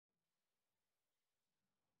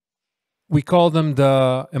We call them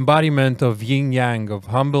the embodiment of yin-yang, of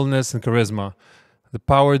humbleness and charisma. The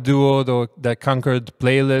power duo that conquered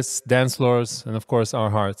playlists, dance floors, and of course our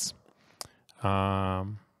hearts. The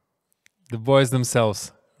boys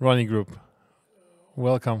themselves, RONY Group.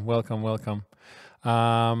 Welcome, welcome, welcome.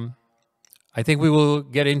 I think we will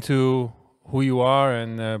get into who you are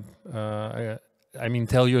and I mean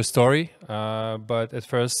tell your story. But at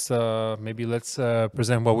first, maybe let's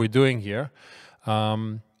present what we're doing here.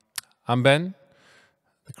 I'm Ben,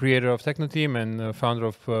 the creator of Techno Team and founder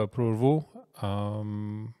of PRU.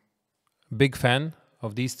 Big fan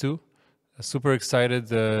of these two. Super excited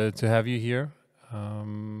to have you here.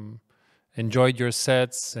 Enjoyed your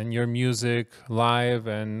sets and your music live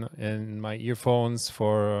and in my earphones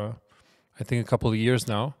for I think a couple of years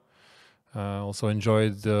now. Also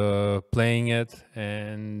enjoyed playing it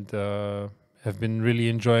and have been really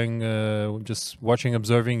enjoying just watching,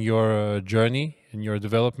 observing your journey and your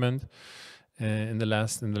development in the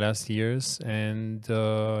last years. And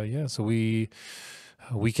yeah, so we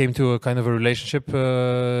came to a kind of a relationship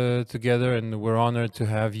together, and we're honored to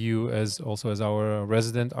have you as our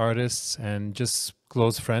resident artists and just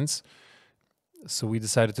close friends. So we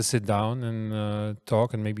decided to sit down and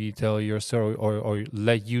talk and maybe tell your story, or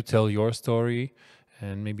let you tell your story,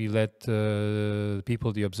 and maybe let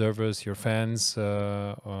people, the observers, your fans,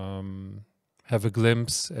 have a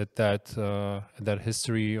glimpse at that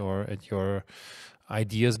history or at your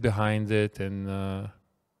ideas behind it. And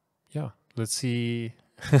yeah, let's see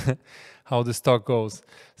how this talk goes.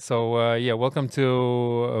 So yeah, welcome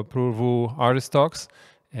to PRU Artist Talks.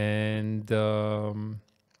 And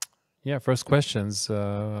yeah, first questions.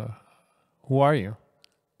 Who are you?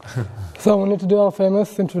 So we need to do our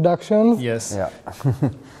famous introductions. Yes. Yeah.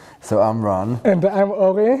 So I'm Ron. And I'm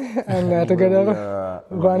Ori, and together,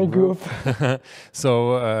 RONY Group.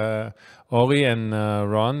 So Ori and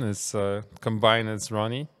Ron is combined as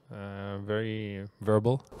Ronny. Very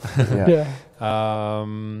verbal. Yeah.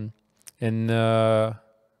 And yeah,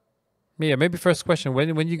 maybe first question: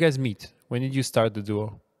 when did you guys meet? When did you start the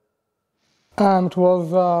duo? It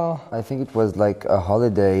was. I think it was like a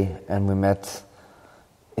holiday, and we met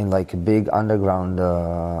in like a big underground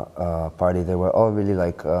party. They were all really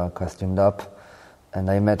like costumed up, and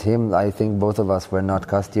I met him. I think both of us were not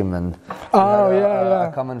costumed, and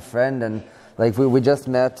a common friend, and like we just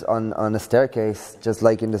met on a staircase, just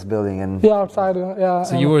like in this building. And yeah, outside. Yeah.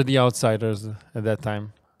 So you were the outsiders at that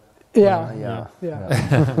time. Yeah.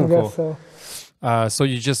 I guess so. So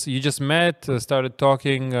you just met, started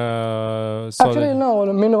talking. Actually, no.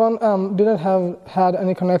 Me and Ron didn't have had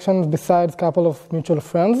any connections besides a couple of mutual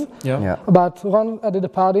friends. Yeah. But Ron did a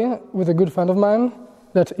party with a good friend of mine.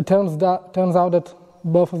 That it turns out that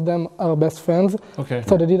both of them are best friends. Okay.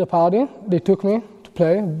 So they did a party. They took me to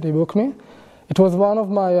play. They booked me. It was one of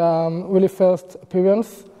my really first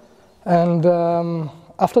appearance. And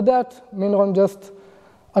after that, me and Ron just,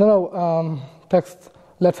 I don't know, text.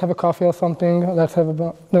 Let's have a coffee or something. Let's have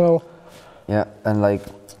a, you know. Yeah, and like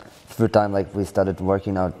through time, like we started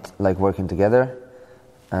working together,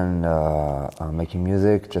 and making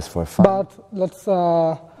music just for fun. But let's.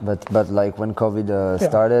 But like when COVID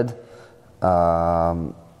started,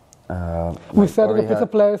 we sat at a pizza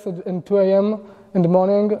place at 2 a.m. in the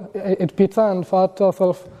morning, ate pizza, and thought to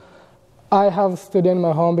ourselves, I have studio in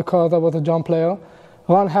my home because I was a drum player.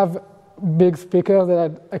 Ron have big speakers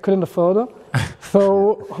that I couldn't afford.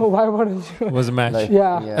 So why wouldn't you? It was a match. Like,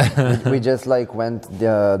 yeah. we just like went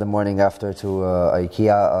the morning after to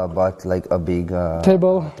IKEA, bought like a big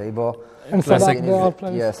table, and set up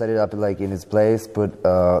set it up like in his place. Took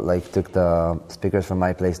the speakers from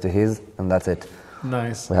my place to his, and that's it.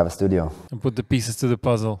 Nice. We have a studio. And put the pieces to the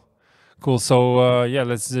puzzle. Cool. So yeah,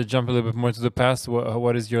 let's jump a little bit more to the past.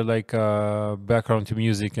 What is your like background to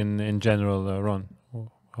music in general, Ron?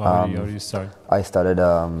 How do you start? I started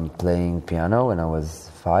playing piano when I was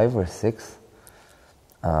 5 or 6.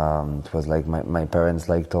 It was like my parents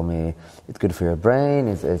like told me it's good for your brain,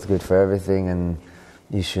 it's good for everything, and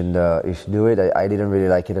you should do it. I didn't really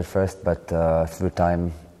like it at first, but through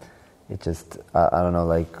time, it just I don't know,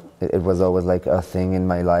 like it was always like a thing in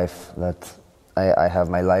my life that I have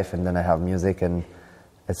my life and then I have music, and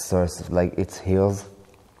it's sort of like it heals.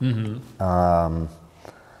 Mm-hmm.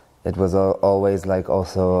 It was always like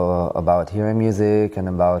also about hearing music and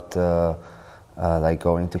about like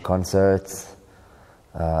going to concerts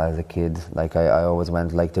as a kid. Like I always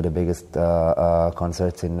went like to the biggest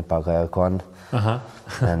concerts in Park Ayakon.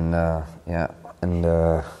 And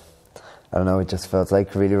I don't know, it just felt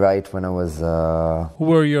like really right when I was... Who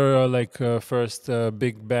were your first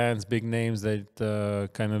big bands, big names that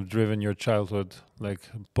kind of driven your childhood? Like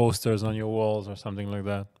posters on your walls or something like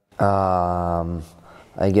that?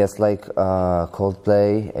 I guess like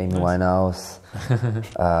Coldplay, Amy Winehouse.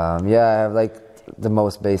 Yeah, I have like the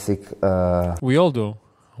most basic. We all do.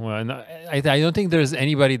 Well, and I don't think there's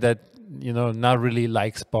anybody that not really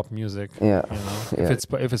likes pop music. Yeah,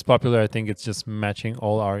 if it's popular, I think it's just matching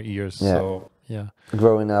all our ears. Yeah. So yeah.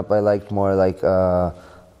 Growing up, I liked more like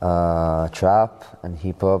trap and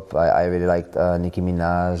hip hop. I really liked Nicki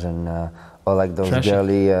Minaj and all like those Trashy.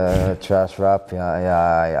 girly trash rap.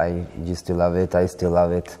 I used to love it. I still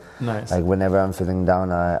love it. Nice. Like whenever I'm feeling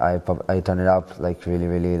down, I turn it up like really,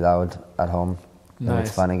 really loud at home. And Nice.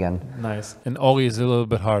 it's fun again. Nice. And Ollie is a little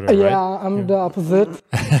bit harder, Yeah, right? I'm the opposite.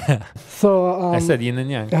 So I said yin and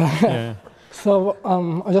yang. Yeah. So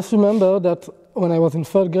I just remember that when I was in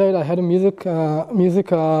third grade, I had a music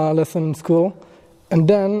lesson in school, and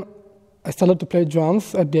then I started to play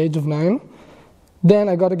drums at the age of 9. Then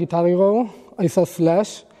I got a Guitar Hero. I saw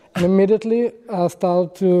Slash, and immediately I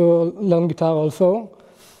started to learn guitar also.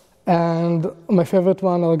 And my favorite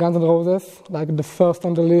one are Guns N' Roses, like the first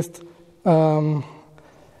on the list. And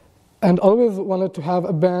always wanted to have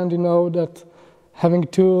a band, that having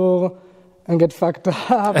tour and get fucked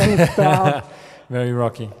up and stuff. Very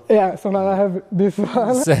rocky. Yeah, so now I have this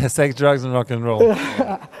one. Sex, drugs, and rock and roll.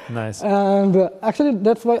 Yeah. Nice. And actually,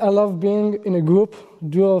 that's why I love being in a group,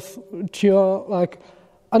 duos, trio. Like,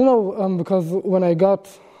 I don't know, because when I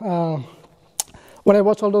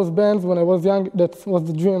watched all those bands when I was young, that was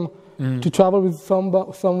the dream, to travel with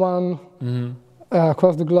someone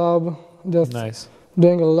across the globe, just Nice.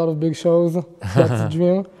 doing a lot of big shows. That's the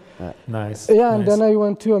dream. Nice. Yeah, and Nice. then I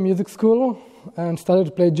went to a music school and started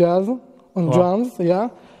to play jazz on drums, yeah.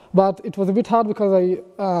 But it was a bit hard because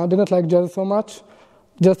I didn't like jazz so much.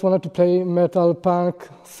 Just wanted to play metal, punk.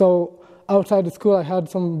 So outside the school I had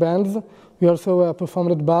some bands. We also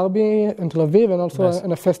performed at Barbie in Tel Aviv and also Nice.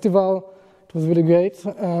 in a festival. It was really great.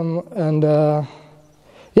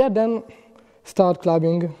 Then start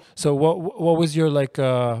clubbing. So what was your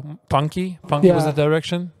punky? Punky was Yeah. the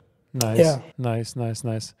direction? Nice. Yeah. Nice.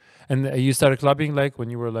 And you started clubbing when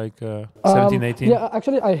you were 17, 18? Yeah,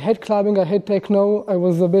 actually I hate clubbing, I hate techno. I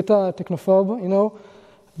was a bit technophobe,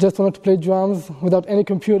 Just wanted to play drums without any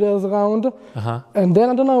computers around. Uh-huh. And then,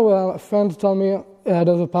 I don't know, a friend told me,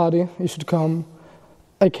 there's a party, you should come.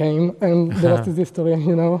 I came, and the rest is history,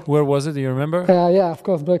 Where was it? Do you remember? Yeah, of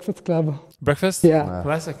course, Breakfast Club. Breakfast? Yeah.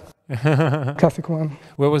 Classic. Classic one.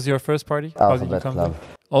 Where was your first party? How did you Alphabet come Club. there?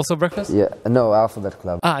 Also breakfast? Yeah, no, Alphabet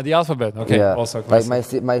Club. Ah, the Alphabet. Okay, Yeah. also like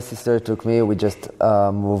classic. my sister took me. We just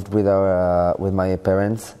moved with my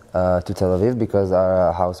parents to Tel Aviv because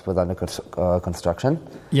our house was under construction.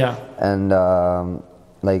 Yeah. And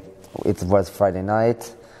it was Friday night,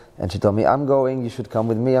 and she told me, "I'm going. You should come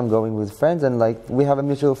with me. I'm going with friends, and we have a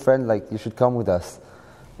mutual friend. You should come with us."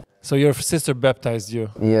 So your sister baptized you.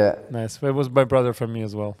 Yeah. Nice. It was my brother from me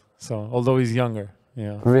as well. So although he's younger.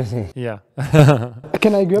 Yeah. Really? Yeah.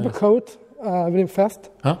 Can I grab a coat really fast?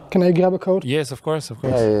 Huh? Can I grab a coat? Yes, of course.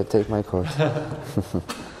 Yeah, take my coat.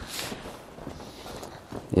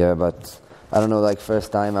 Yeah, but I don't know.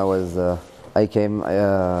 First time I came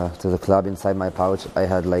to the club. Inside my pouch, I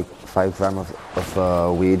had 5 grams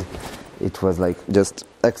of weed. It was just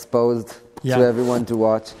exposed to everyone to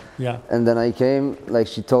watch. Yeah. And then I came.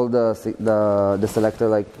 She told the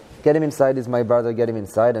selector, get him inside. He's my brother. Get him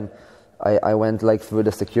inside. And I went through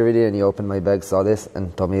the security, and he opened my bag, saw this,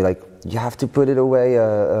 and told me you have to put it away.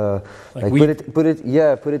 Put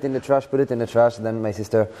it in the trash. Put it in the trash. And then my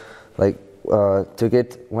sister took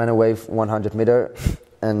it, went away 100 meters,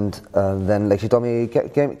 and then she told me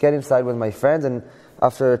get inside with my friends. And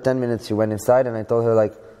after 10 minutes, she went inside, and I told her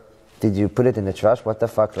did you put it in the trash? What the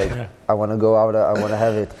fuck? I want to go out. I want to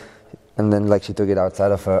have it. And then she took it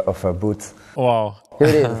outside of her boots. Wow. Here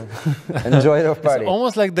it is. Enjoy the party. It's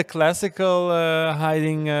almost like the classical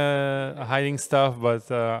hiding stuff, but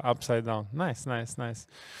upside down. Nice.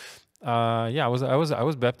 Yeah, I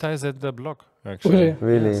was baptized at the block actually.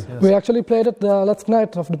 Really? Yes. We actually played at the last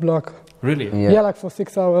night of the block. Really? Yeah, for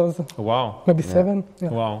 6 hours. Wow. Maybe 7. Yeah.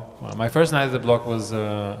 Wow. My first night at the block was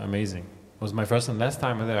amazing. It was my first and last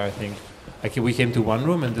time there, I think. We came to one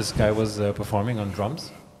room and this guy was performing on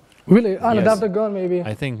drums. Really? Ah, Yes. Nadav Dagon, maybe.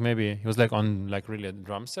 I think maybe he was on really a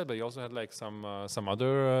drum set, but he also had some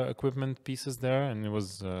other equipment pieces there, and it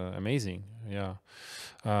was amazing. Yeah,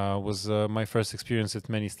 was my first experience with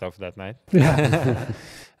many stuff that night. Yeah.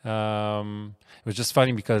 It was just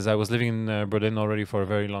funny because I was living in Berlin already for a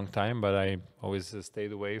very long time, but I always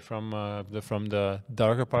stayed away from the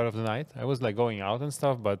darker part of the night. I was going out and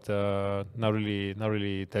stuff, but not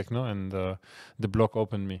really techno. And the block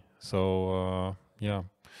opened me. So yeah.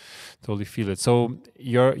 totally feel it. So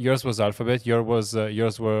yours was Alphabet,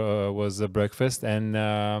 yours was Breakfast, and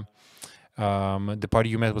the party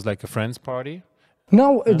you met was like a friend's party?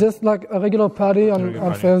 No, just like a regular party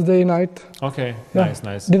on Thursday night. Okay, yeah.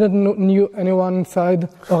 Nice. Didn't knew anyone inside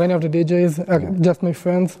or any of the DJs, just my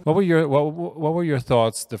friends. What were your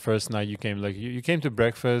thoughts the first night you came? Like you came to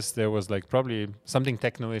Breakfast, there was like probably something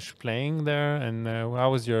techno-ish playing there, and how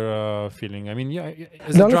was your feeling? I mean, yeah,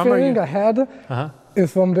 as the a drummer, only feeling I had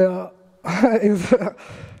is from the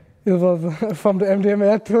It was from the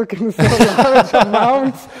MDMA I took in so large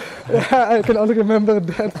amounts. Yeah, I can only remember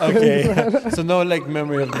that. Okay, so no like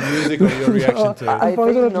memory of the music or your reaction to it? I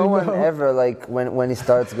think no one ever, like when he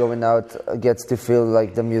starts going out, gets to feel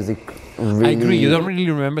like the music really... I agree, you don't really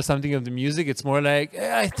remember something of the music. It's more like,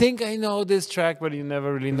 I think I know this track, but you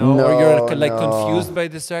never really know. Or you're like confused by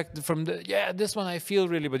this track from the, this one I feel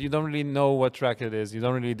really, but you don't really know what track it is. You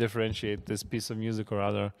don't really differentiate this piece of music or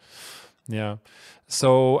other. Yeah.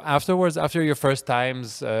 So afterwards, after your first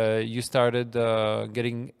times, you started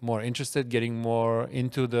getting more interested, getting more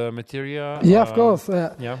into the material? Yeah, of course.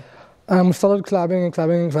 Yeah. Started clubbing,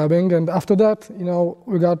 and after that,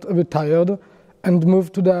 we got a bit tired and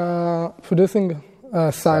moved to the producing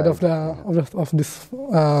side of this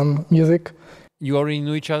music. You already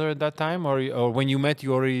knew each other at that time, or when you met,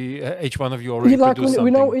 you already each one of you already produced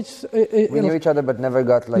something? We knew each other, but never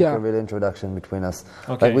got like a real introduction between us.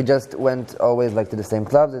 Okay. Like we just went always like to the same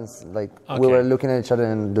clubs, and like we were looking at each other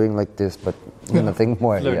and doing like this, but nothing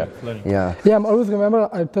more. Learning. Yeah. I always remember.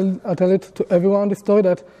 I tell it to everyone the story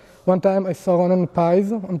that one time I saw Ron on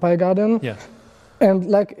Pie Garden. Yeah. And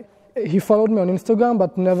like he followed me on Instagram,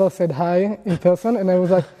 but never said hi in person, and I was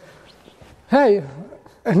like, hey.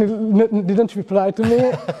 And he didn't reply to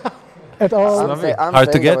me at all.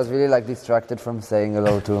 Hard to get. I was really like distracted from saying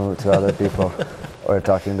hello to other people or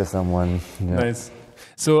talking to someone. Yeah. Nice.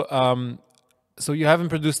 So, so you haven't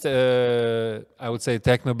produced, I would say,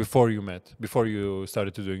 techno before you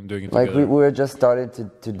started to doing it like together. we were just starting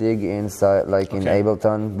to dig inside, like in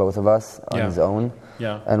Ableton, both of us on his own.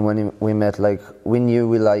 Yeah. And when we met, like we knew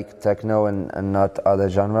we liked techno and not other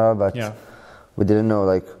genre, but we didn't know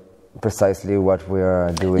like precisely what we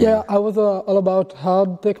are doing. Yeah, I was all about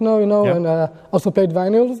hard techno, and also played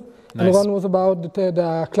vinyls. Nice. And one was about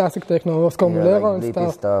the classic techno, was called Mulero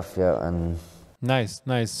and stuff. And nice.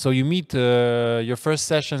 So you meet your first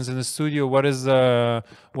sessions in the studio. What is the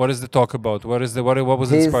talk about? What was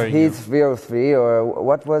inspiring you? He's 303 or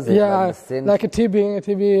what was it? Yeah, like a TB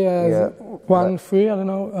 1.3, I don't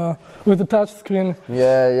know, with a touch screen.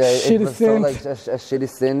 Yeah. It was so like a shitty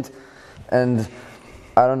synth, and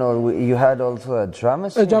I don't know. You had also a drum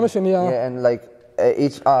machine. A drum machine, yeah. Yeah, and like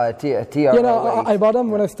each a TR. Yeah, I bought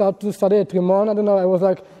them when I started to study at Rimon. I don't know. I was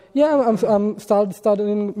like, I'm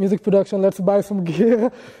studying music production. Let's buy some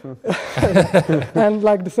gear. And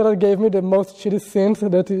like the seller gave me the most shitty synth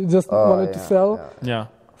that he just wanted to sell. Yeah.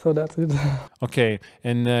 So that's it. Okay,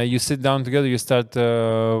 and you sit down together. You start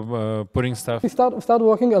putting stuff. We start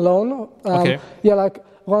working alone. Okay. Yeah, like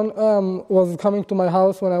Ron was coming to my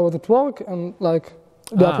house when I was at work, and like.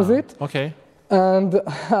 The opposite. Okay. And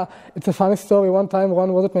it's a funny story. One time,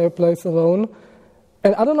 Ron was at my place alone,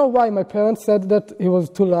 and I don't know why. My parents said that he was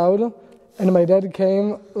too loud, and my dad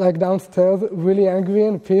came like downstairs, really angry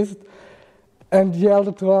and pissed, and yelled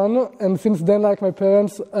at Ron. And since then, like my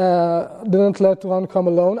parents didn't let Ron come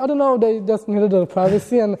alone. I don't know. They just needed their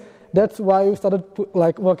privacy, and that's why we started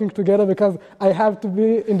like working together, because I have to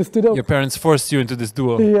be in the studio. Your parents forced you into this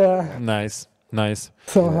duo. Yeah. Nice.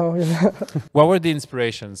 Somehow, yeah. What were the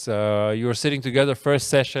inspirations? You were sitting together, first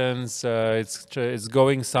sessions. It's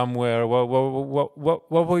going somewhere.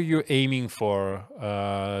 What were you aiming for?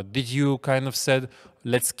 Did you kind of said,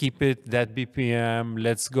 let's keep it that BPM,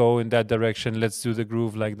 let's go in that direction, let's do the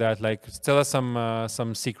groove like that? Like, tell us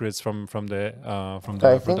some secrets from the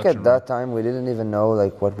I think at that time we didn't even know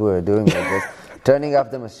like what we were doing. We were just turning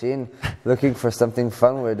up the machine, looking for something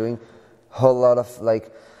fun. We were doing a whole lot of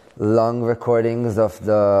like long recordings of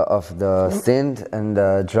the synth and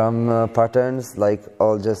the drum patterns, like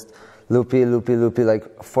all just loopy,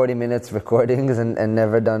 like 40 minutes recordings, and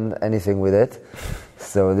never done anything with it.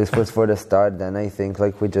 So this was for the start. Then I think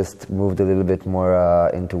like we just moved a little bit more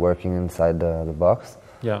into working inside the box.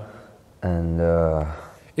 Yeah. And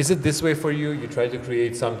is it this way for you? You try to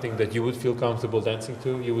create something that you would feel comfortable dancing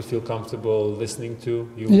to, you would feel comfortable listening to.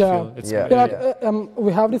 We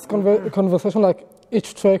have this conversation like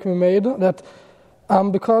each track we made, that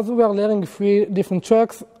because we are layering 3 different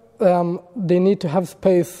tracks, they need to have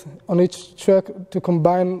space on each track to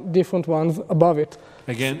combine different ones above it.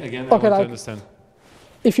 Again, I want to understand.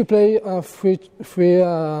 if you play three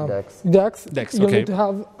decks, you okay. need to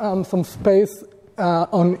have some space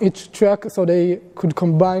on each track so they could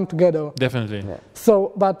combine together. Definitely. Yeah.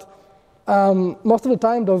 So, but most of the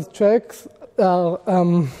time those tracks are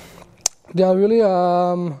they are really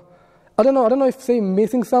I don't know if say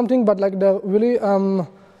missing something, but like they're really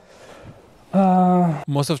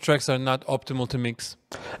most of tracks are not optimal to mix.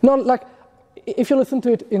 no, like if you listen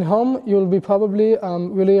to it in home, you'll be probably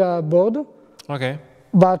really bored. Okay.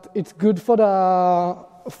 But it's good for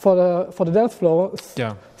the dance floor.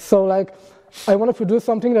 Yeah. So like, I want to produce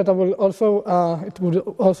something that I will also it would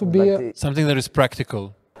also be Like something that is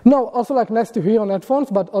practical. no, also like nice to hear on headphones,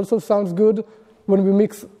 but also sounds good when we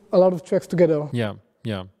mix a lot of tracks together. Yeah,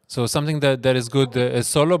 yeah. So something that is good as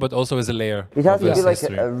solo, but also as a layer. it has of to be like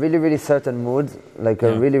history. a really, really certain mood, like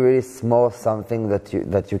a really, really small something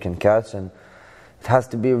that you can catch, and it has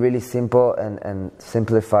to be really simple and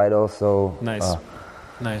simplified also. Nice,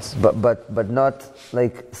 nice. But not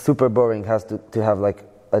like super boring. Has to have like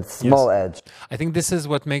a small edge. I think this is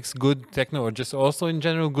what makes good techno, or just also in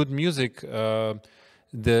general good music, a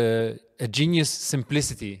genius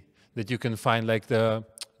simplicity that you can find, like the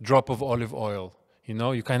drop of olive oil. You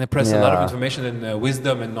know, you kind of press a lot of information and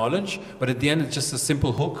wisdom and knowledge, but at the end it's just a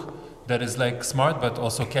simple hook that is like smart but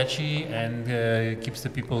also catchy and keeps the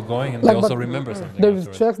people going, and Like, they also but remember something. There's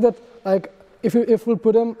afterwards. tracks that like if we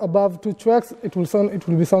put them above 2 tracks, it will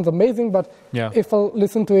sound amazing. But if I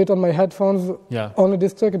listen to it on my headphones, only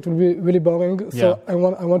this track, it will be really boring. So I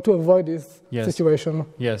want to avoid this situation.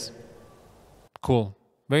 Yes. Cool.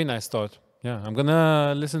 Very nice thought. Yeah, I'm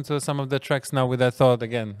gonna listen to some of the tracks now with that thought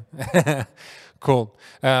again. Cool.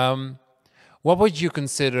 What would you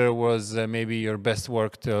consider was maybe your best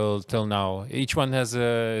work till now? Each one has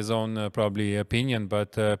his own probably opinion,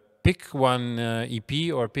 but pick one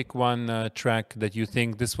EP or pick one track that you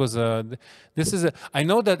think this was I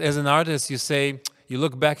know that as an artist you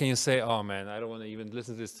look back and you say, oh man, I don't want to even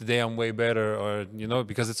listen to this today, I'm way better, or you know,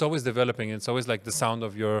 because it's always developing, it's always like the sound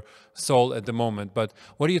of your soul at the moment. But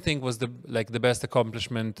what do you think was the best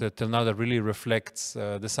accomplishment till now that really reflects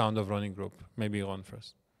the sound of RONY Group? Maybe Ron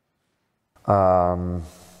first.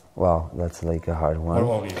 Well, that's like a hard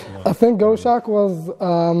one. I think Go Shack was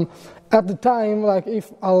at the time, like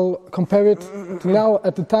if I'll compare it to now,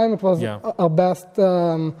 at the time it was our best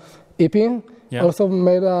EP. Also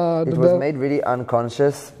made it was made really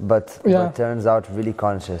unconscious, but turns out really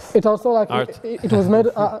conscious. It also like it was made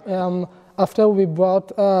after we bought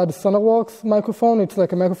the Sonarworks microphone. It's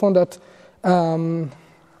like a microphone that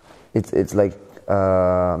it's like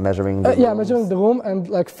measuring the measuring the room and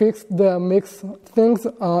like fix the mix things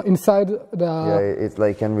inside the it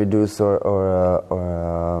like can reduce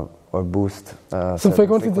or boost some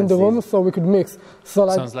frequencies in the room so we could mix. So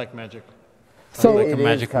like sounds like magic. So like a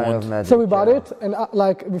magic kind of magic. So we bought it, and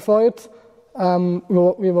like before it,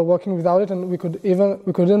 we were working without it, and we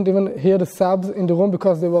couldn't even hear the subs in the room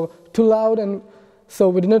because they were too loud, and so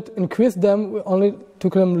we didn't increase them. We only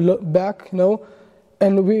took them back, you know,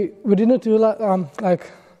 and we didn't realize like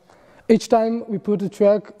each time we put a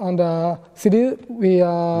track on the CD, we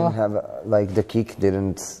didn't have like the kick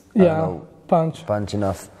didn't punch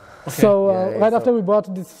enough. Okay. So right after we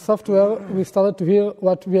bought this software, we started to hear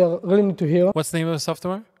what we really need to hear. What's the name of the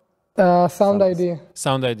software? Sound ID.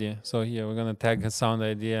 Sound ID. So here we're gonna tag a Sound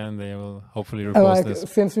ID, and they will hopefully repost this.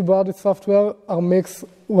 Since we bought this software, our mix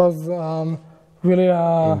was really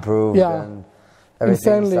improved, and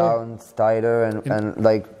everything sounds tighter, and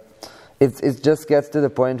like it just gets to the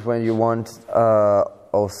point when you want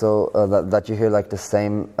also that you hear like the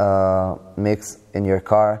same mix in your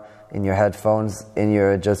car, in your headphones, in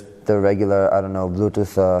your just the regular, I don't know,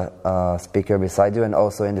 Bluetooth speaker beside you, and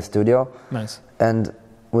also in the studio. Nice. And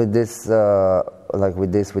with this,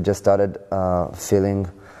 we just started feeling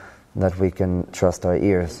that we can trust our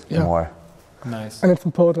ears more. Nice. And it's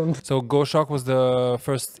important. So Go Shock was the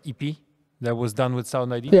first EP that was done with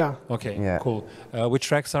Sound ID? Yeah. Okay, cool. Which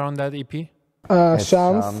tracks are on that EP?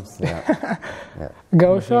 Shams,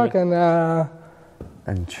 Go Shock,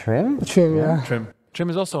 and Trim? Trim, yeah. Trim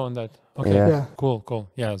is also on that. Okay, yeah. Cool.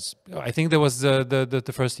 Yes, I think there was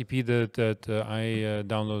the first EP that I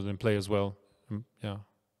downloaded and play as well. Yeah,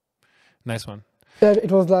 nice one. Yeah,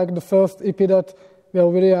 it was like the first EP that we are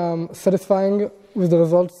really satisfying with the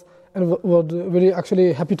results, and were really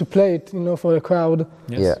actually happy to play it, you know, for the crowd.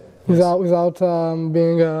 Yes. Yeah. Without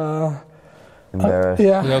being embarrassed.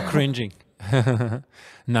 Without cringing.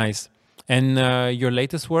 Nice. And your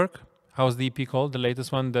latest work? How's the EP called? The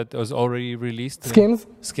latest one that was already released? Skins.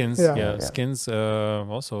 Skins, yeah. Skins.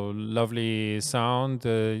 Also lovely sound.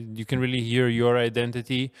 You can really hear your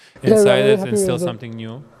identity inside it, and still something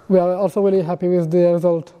new. we are also really happy with the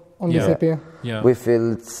result on this EP. Yeah. We feel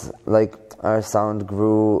it's like our sound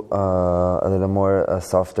grew a little more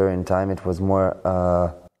softer in time. It was more.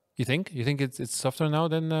 You think? You think it's softer now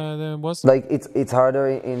than it was? Like it's harder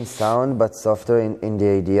in sound, but softer in the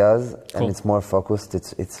ideas, Cool. and it's more focused.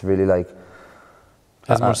 It's really like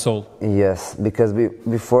Has more soul. Yes, because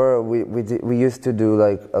before we used to do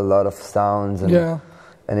like a lot of sounds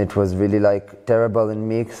and it was really like terrible in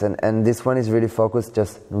mix, and this one is really focused,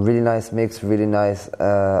 just really nice mix, really nice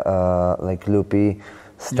like loopy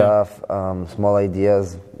stuff, small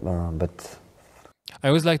ideas, but. I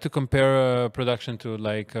always like to compare production to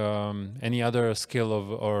like any other skill of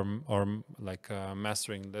or like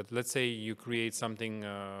mastering. That let's say you create something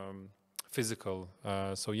physical,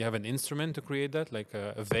 so you have an instrument to create that, like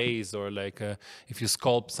a vase, or like if you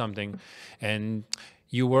sculpt something, and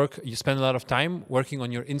you spend a lot of time working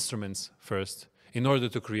on your instruments first in order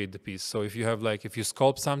to create the piece. So if you have like, if you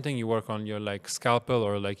sculpt something, you work on your like scalpel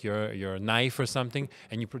or like your knife or something,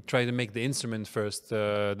 and you try to make the instrument first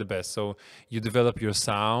the best. So you develop your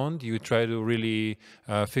sound, you try to really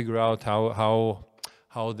figure out how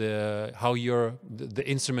the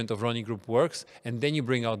instrument of RONY Group works, and then you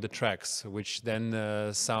bring out the tracks, which then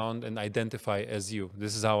sound and identify as you.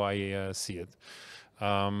 This is how I see it.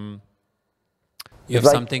 You have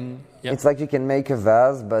like, something. Yeah. It's like you can make a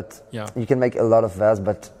vase, but you can make a lot of vase,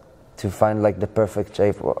 but to find like the perfect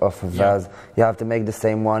shape of a vase, you have to make the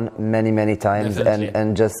same one many times,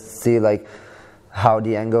 and just see like how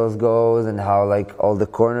the angles goes and how like all the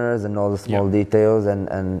corners and all the small details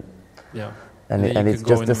and it's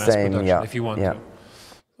just the same. If you want to.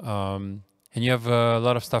 And you have a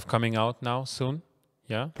lot of stuff coming out now soon.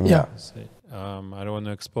 Yeah. I don't want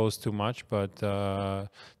to expose too much, but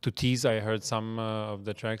to tease, I heard some of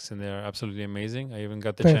the tracks, and they're absolutely amazing. I even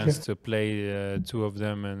got the chance to play 2 of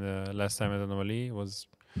them, and last time at Anomaly. It was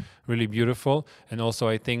really beautiful. And also,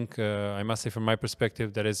 I think I must say, from my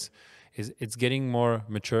perspective, that it's getting more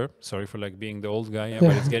mature. Sorry for like being the old guy,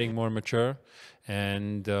 but it's getting more mature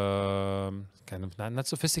and kind of not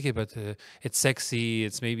sophisticated, but it's sexy.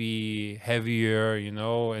 It's maybe heavier, you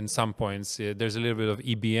know. In some points, there's a little bit of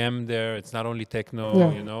EBM there. It's not only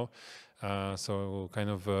techno, you know. So kind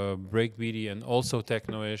of breakbeaty and also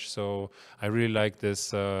techno-ish. So I really like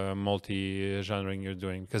this multi-genring you're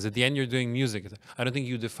doing, because at the end you're doing music. I don't think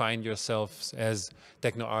you define yourselves as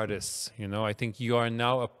techno artists, you know. I think you are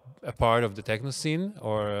now a part of the techno scene,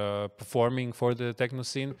 or performing for the techno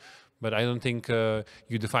scene, but I don't think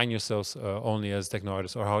you define yourselves only as techno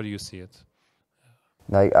artists. Or how do you see it?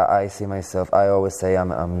 Like I see myself, I always say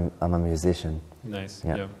I'm a musician. Nice.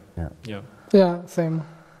 Yeah, same.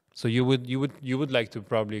 So you would like to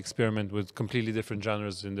probably experiment with completely different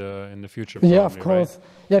genres in the future. Probably, yeah, of course. Right?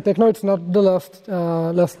 Yeah, techno. It's not the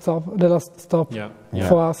last stop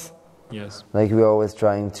for us. Yes. Like we're always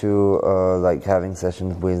trying to like having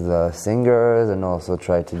sessions with singers, and also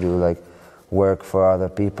try to do like work for other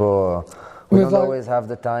people. We don't always have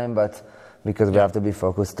the time, but because we have to be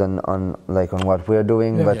focused on what we're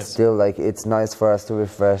doing. But still, like it's nice for us to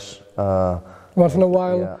refresh. Once in a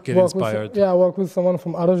while, get inspired. Work with someone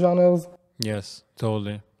from other genres. Yes,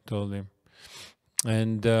 totally.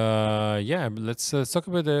 And let's talk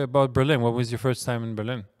a bit about Berlin. What was your first time in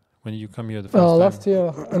Berlin? When did you come here the first time? Last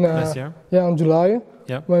year. Last year? Yeah, in July.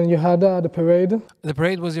 Yeah. When you had the parade. The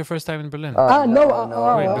parade was your first time in Berlin?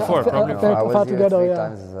 No. Wait, before, probably before. I was here 3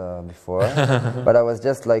 times before, but I was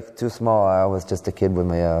just like too small. I was just a kid with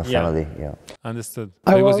my family. Yeah. Understood.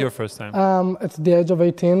 It was your first time? At the age of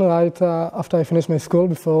 18, right after I finished my school,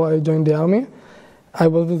 before I joined the army, I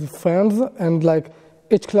was with friends, and like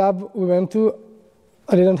each club we went to,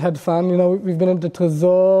 I didn't have fun. You know, we've been at the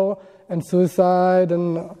Trésor and Suicide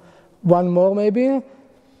and one more maybe,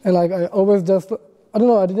 and like I always just, I don't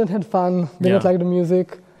know, I didn't have fun, didn't like the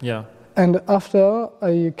music. Yeah. And after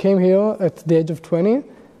I came here at the age of 20,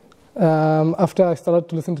 after I started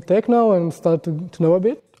to listen to techno and started to know a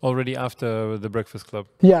bit. Already after the Breakfast Club?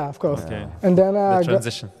 Yeah, of course. Okay. And then the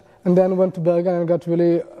transition. And then went to Bergen and got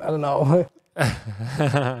really, I don't know.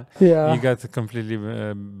 You got completely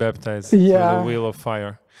baptized through the wheel of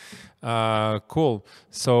fire. Cool.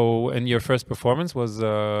 So, and your first performance was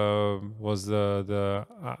the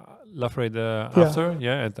Lafayette after,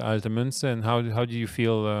 at Alte Münze. And how do you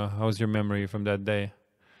feel? How's your memory from that day?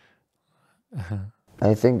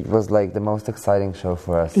 I think it was like the most exciting show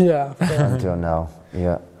for us. Yeah. Until now.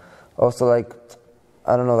 Yeah. Also, like,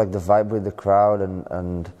 I don't know, like the vibe with the crowd,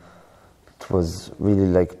 and it was really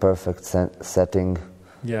like perfect setting.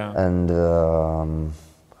 Yeah. And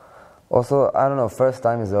also, I don't know, first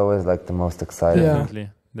time is always like the most exciting.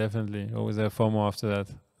 Definitely. Always have FOMO after that.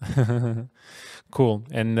 Cool.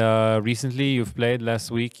 And recently you've played,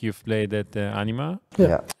 last week you've played at Anima.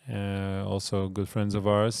 Yeah. Also good friends of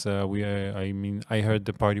ours. I mean, I heard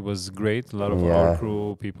the party was great. A lot of our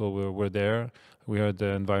crew people were there. We heard the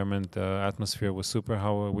environment, atmosphere was super.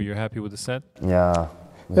 How were you happy with the set? Yeah,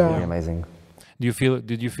 really amazing.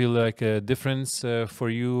 Did you feel like a difference for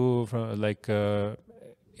you, like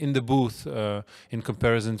in the booth, in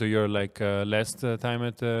comparison to your like last time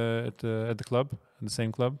at the club, at the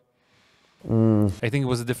same club? I think it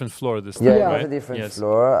was a different floor this time, right? It was a different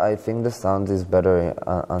floor. I think the sound is better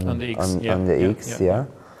on the X. On the X,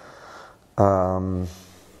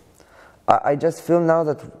 I just feel now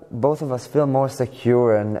that both of us feel more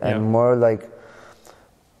secure and more like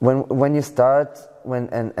when you start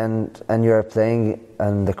and you are playing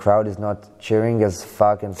and the crowd is not cheering as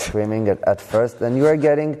fuck and screaming at first, then you are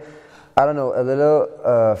getting, I don't know, a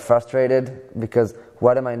little frustrated because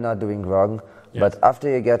what am I not doing wrong? Yes. But after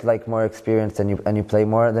you get like more experience and you play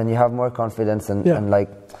more, then you have more confidence and like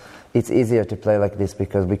it's easier to play like this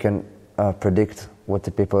because we can predict what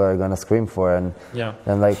the people are gonna scream for and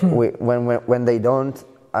like when they don't,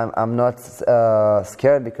 I'm not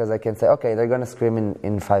scared because I can say, okay, they're gonna scream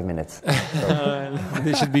in 5 minutes. So.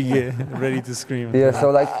 They should be ready to scream. Yeah,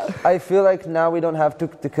 so like I feel like now we don't have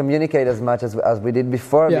to communicate as much as we did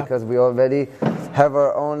before because we already have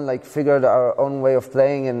our own, like figured our own way of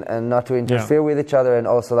playing and not to interfere with each other and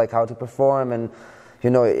also like how to perform and you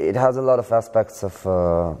know, it has a lot of aspects of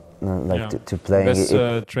to playing.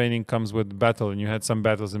 Best training comes with battle, and you had some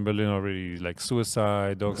battles in Berlin already, like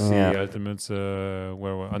Suicide, Oxy, Ultimates,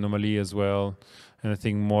 where Anomaly as well, and I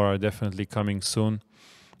think more are definitely coming soon.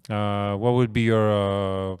 What would be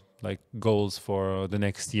your like goals for the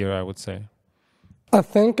next year? I would say. I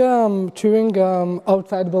think touring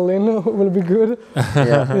outside Berlin will be good.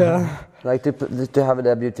 Like to have a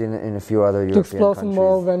debut in a few other European countries. To explore some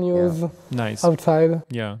more venues outside.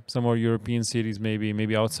 Yeah, some more European cities,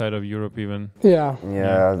 maybe outside of Europe even. Yeah,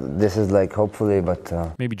 this is like hopefully, but...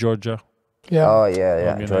 maybe Georgia. Yeah. Oh,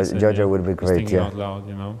 yeah. Georgia would be great, thinking out loud,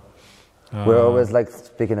 you know. We're always like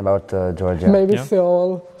speaking about Georgia. Maybe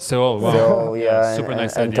Seoul. Seoul, wow. Seoul, super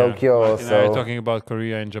nice and idea. Tokyo also. We're talking about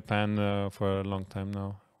Korea and Japan for a long time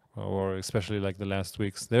now. Or especially like the last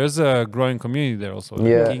weeks. There's a growing community there also,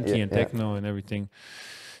 Kinky and Techno and everything.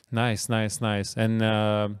 Nice. And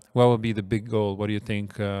what would be the big goal? What do you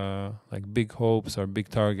think? Like big hopes or big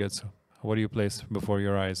targets? What do you place before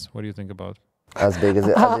your eyes? What do you think about? As big as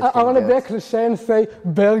it. I want to be a cliche and say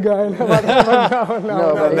Berghain. No,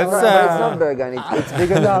 but it's not Berghain. It's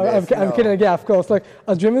bigger than this. I'm kidding. Yeah, of course. Like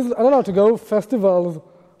a dream is, I don't know, to go festivals.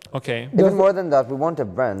 Okay. Even more than that, we want a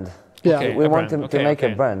brand. Yeah, okay, we want to make a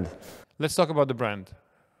brand. Let's talk about the brand.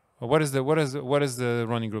 What is the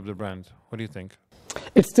RONY Group, the brand? What do you think?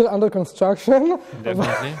 It's still under construction.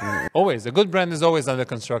 Definitely. Always. A good brand is always under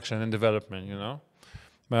construction and development, you know.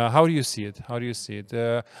 How do you see it?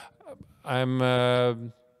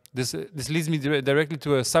 This leads me directly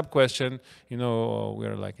to a sub question. You know,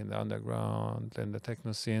 we're like in the underground and the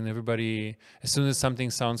techno scene. Everybody, as soon as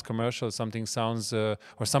something sounds commercial, something sounds or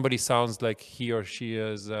somebody sounds like he or she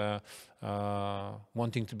is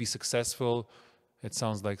wanting to be successful, it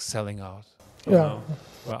sounds like selling out. You know?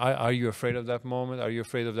 Well, are you afraid of that moment? Are you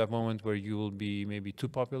afraid of that moment where you will be maybe too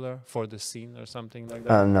popular for the scene or something like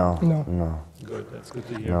that? No. Good. That's good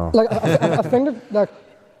to hear. No. Like I think that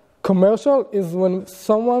commercial is when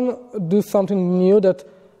someone does something new that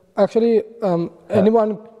actually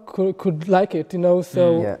anyone could like it, you know.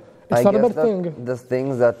 So it's not a bad thing. The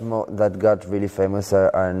things that got really famous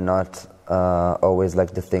are not always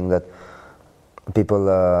like the thing that people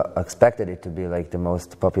expected it to be like the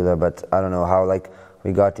most popular. But I don't know how like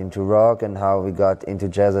we got into rock and how we got into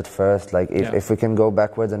jazz at first. Like if we can go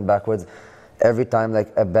backwards and backwards. Every time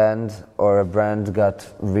like a band or a brand got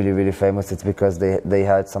really famous, it's because they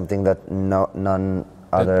had something that none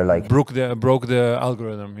other like broke the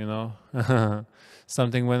algorithm, you know.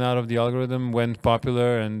 Something went out of the algorithm, went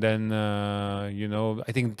popular, and then you know,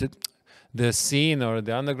 I think the scene or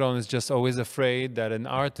the underground is just always afraid that an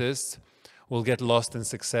artist will get lost in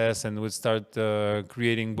success and would start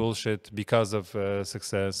creating bullshit because of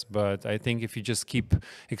success. But I think if you just keep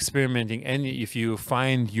experimenting and if you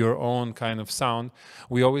find your own kind of sound,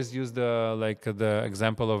 we always use the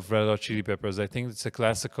example of Red Hot Chili Peppers. I think it's a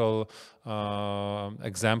classical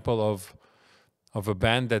example of a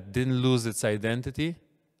band that didn't lose its identity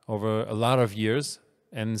over a lot of years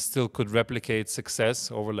and still could replicate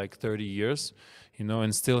success over like 30 years. you know,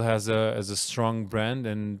 and still has a strong brand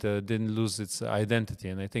and didn't lose its identity.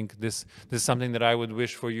 And I think this is something that I would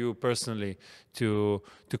wish for you personally, to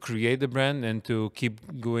create the brand and to keep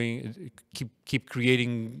going, keep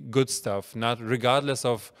creating good stuff, not regardless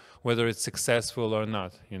of whether it's successful or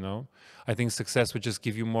not. You know, I think success would just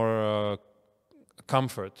give you more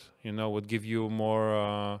comfort. You know, would give you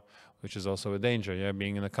more. Which is also a danger, yeah,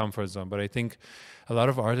 being in a comfort zone. But I think a lot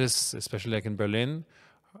of artists, especially like in Berlin,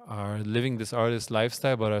 are living this artist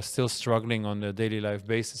lifestyle, but are still struggling on a daily life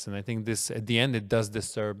basis. And I think this, at the end, it does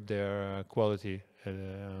disturb their quality.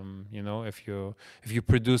 You know, if you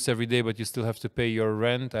produce every day, but you still have to pay your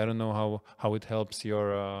rent, I don't know how it helps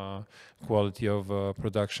your quality of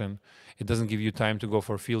production. It doesn't give you time to go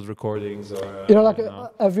for field recordings. Or, you know, like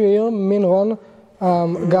every year, me and Ron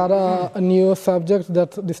got a new subject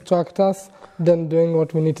that distracts us than doing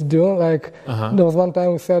what we need to do. Like there was one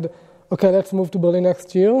time we said, okay, let's move to Berlin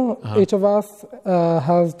next year. Each of us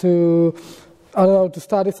has to, I don't know, to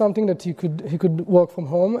study something that he could work from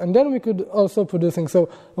home, and then we could also producing. So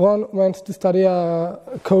Ron went to study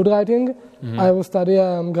code writing. I will study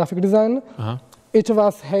graphic design. Each of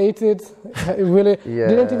us hated, really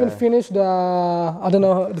didn't even finish the, I don't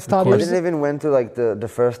know, the studies. I didn't even went to like the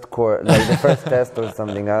first course, like the first test or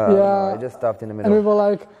something. I don't know, I just stopped in the middle. And we were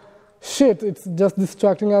like, shit, it's just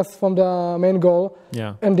distracting us from the main goal.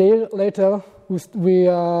 Yeah. And a year later,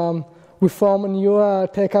 we formed a new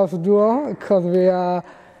tech house duo because we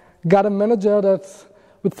got a manager that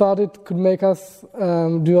we thought it could make us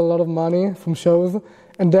do a lot of money from shows.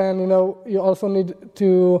 And then, you know, you also need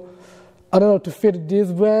to, I don't know, to fit this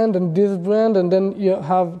brand, and then you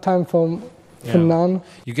have time for none.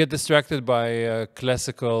 You get distracted by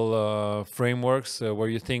classical frameworks where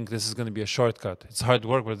you think this is going to be a shortcut. It's hard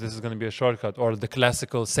work, but this is going to be a shortcut, or the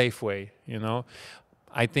classical safe way, you know.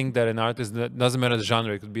 I think that an artist, doesn't matter the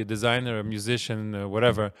genre, it could be a designer, a musician,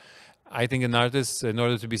 whatever. I think an artist, in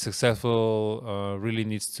order to be successful, really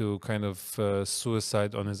needs to kind of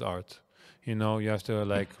suicide on his art. You know, you have to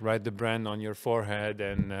like write the brand on your forehead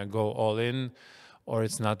and go all in, or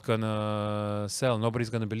it's not gonna sell. Nobody's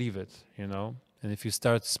gonna believe it, you know. And if you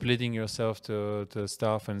start splitting yourself to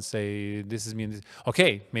stuff and say, this is me, and this,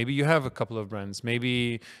 okay, maybe you have a couple of brands.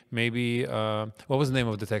 Maybe what was the name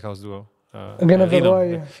of the tech house duo? Rino.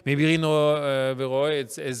 Maybe Rino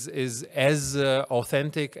Veroy is as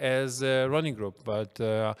authentic as RONY Group, but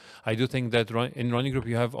I do think that in RONY Group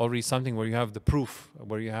you have already something where you have the proof,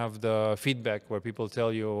 where you have the feedback, where people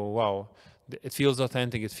tell you, wow, it feels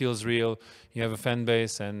authentic, it feels real, you have a fan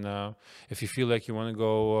base, and if you feel like you want to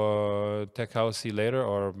go tech housey later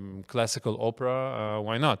or classical opera,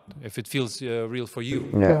 why not? If it feels real for you.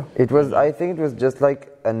 Yeah, it was. I think it was just like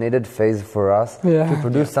a needed phase for us to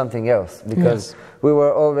produce something else, because we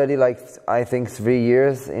were already like, I think 3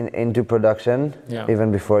 years into production,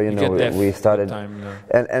 even before you know we started,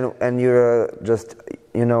 and you're just,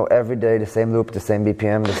 you know, every day the same loop, the same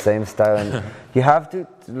BPM, the same style, and you have to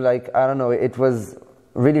like, I don't know, it was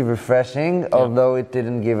really refreshing, although it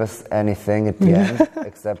didn't give us anything at the end,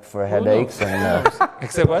 except for headaches and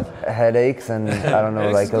except what? Headaches and I don't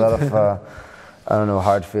know, like a lot of I don't know,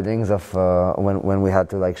 hard feelings of when we had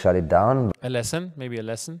to like shut it down. A lesson, maybe a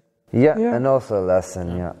lesson. Yeah, and also a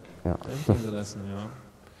lesson. Yeah. A lesson, you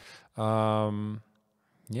know.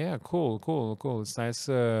 Yeah, cool. It's nice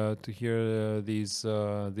to hear these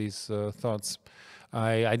thoughts.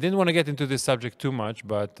 I didn't want to get into this subject too much,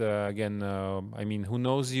 but again, I mean, who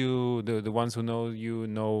knows you? The ones who know you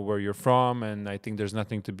know where you're from, and I think there's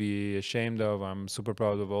nothing to be ashamed of. I'm super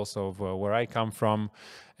proud of also of where I come from.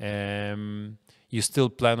 You still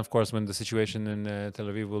plan, of course, when the situation in Tel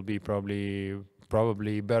Aviv will be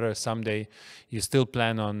probably better someday. You still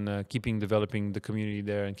plan on keeping developing the community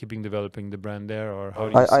there and keeping developing the brand there, or how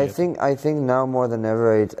do you see it? I think now more than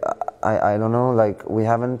ever, I don't know, like we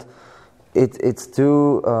haven't. It's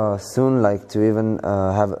too soon, like to even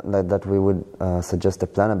have that we would suggest a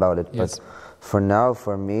plan about it. But for now,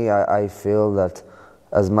 for me, I feel that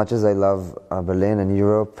as much as I love Berlin and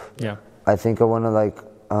Europe, I think I want to like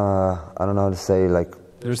I don't know how to say, like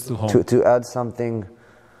to add something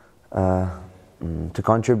to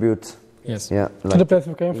contribute. Like, to the place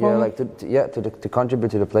we came from. To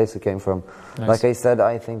contribute to the place we came from. Nice. Like I said,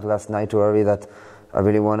 I think last night to Ari that I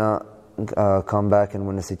really want to come back, and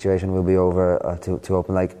when the situation will be over, to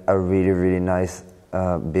open like a really nice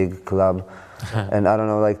big club. And I don't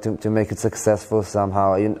know, like to make it successful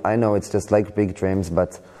somehow. I know it's just like big dreams,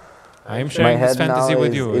 but I am sharing this fantasy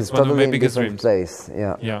with you. It's one of my biggest dreams. Place.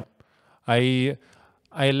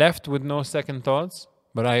 I left with no second thoughts,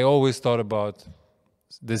 but I always thought about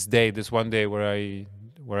this one day where I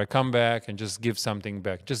where I come back and just give something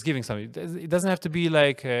back, just giving something. It doesn't have to be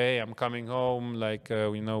like, hey, I'm coming home, like,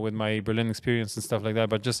 with my Berlin experience and stuff like that,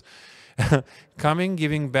 but just coming,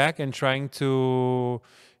 giving back, and trying to.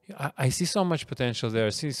 I see so much potential there. I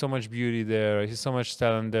see so much beauty there. I see so much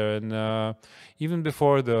talent there. And even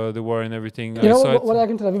before the war and everything, you know what I like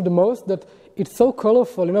in Tel Aviv the most? That it's so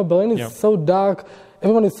colorful. Berlin is so dark.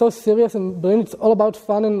 Everyone is so serious, and Berlin, it's all about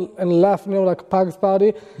fun and laugh, like Pug's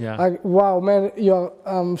party. Yeah. Like, wow, man, you're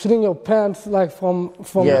shitting your pants, like from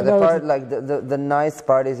yeah, the part, like the nice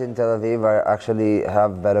parties in Tel Aviv actually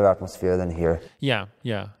have better atmosphere than here. Yeah.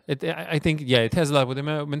 I think it has a lot with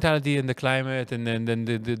the mentality and the climate, and then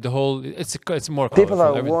the whole. It's more colorful. People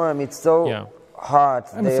are warm. It's so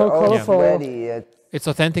hot. And they're so always colorful. ready. It's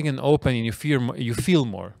authentic and open, and you feel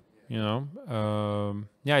more.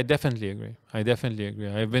 I definitely agree.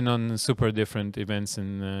 I've been on super different events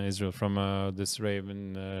in Israel, from this rave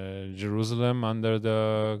in Jerusalem under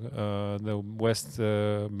the West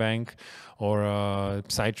Bank, or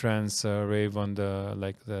Psytrance rave on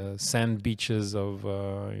the sand beaches of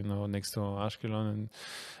next to Ashkelon,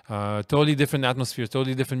 and totally different atmosphere,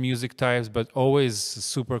 totally different music types, but always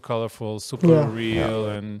super colorful, super real,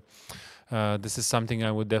 and this is something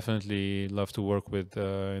I would definitely love to work with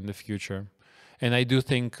in the future. And I do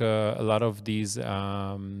think a lot of these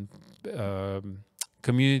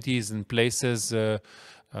communities and places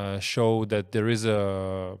show that there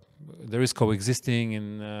is coexisting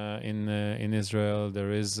in Israel.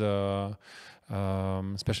 There is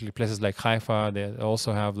especially places like Haifa. They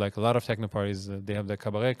also have like a lot of techno parties. They have the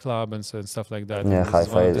cabaret club and stuff like that. Yeah,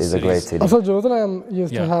 Haifa is a great city. Also, Jerusalem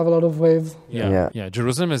used to have a lot of waves. Yeah.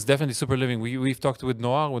 Jerusalem is definitely super living. We've talked with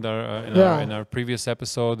Noah in our previous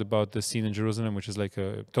episode about the scene in Jerusalem, which is like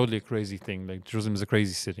a totally crazy thing. Like Jerusalem is a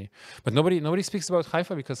crazy city, but nobody speaks about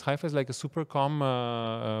Haifa, because Haifa is like a super calm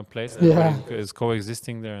place that is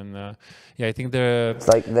coexisting there. And I think it's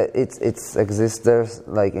like it's exists there,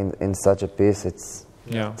 like in such a peace. It's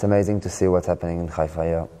amazing to see what's happening in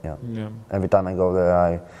Haifa. Yeah. Every time I go there,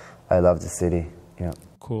 I love the city. Yeah.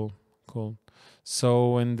 Cool.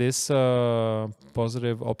 So in this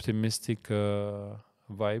positive, optimistic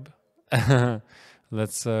vibe,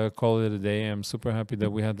 let's call it a day. I'm super happy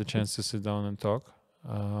that we had the chance to sit down and talk.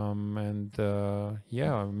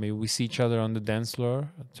 Maybe we see each other on the dance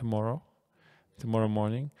floor tomorrow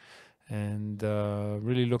morning. And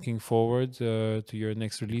really looking forward to your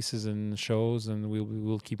next releases and shows, and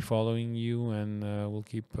we'll keep following you, and we'll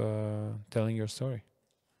keep telling your story.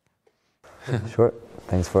 Sure.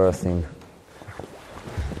 Thanks for asking.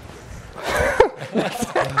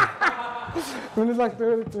 When it's like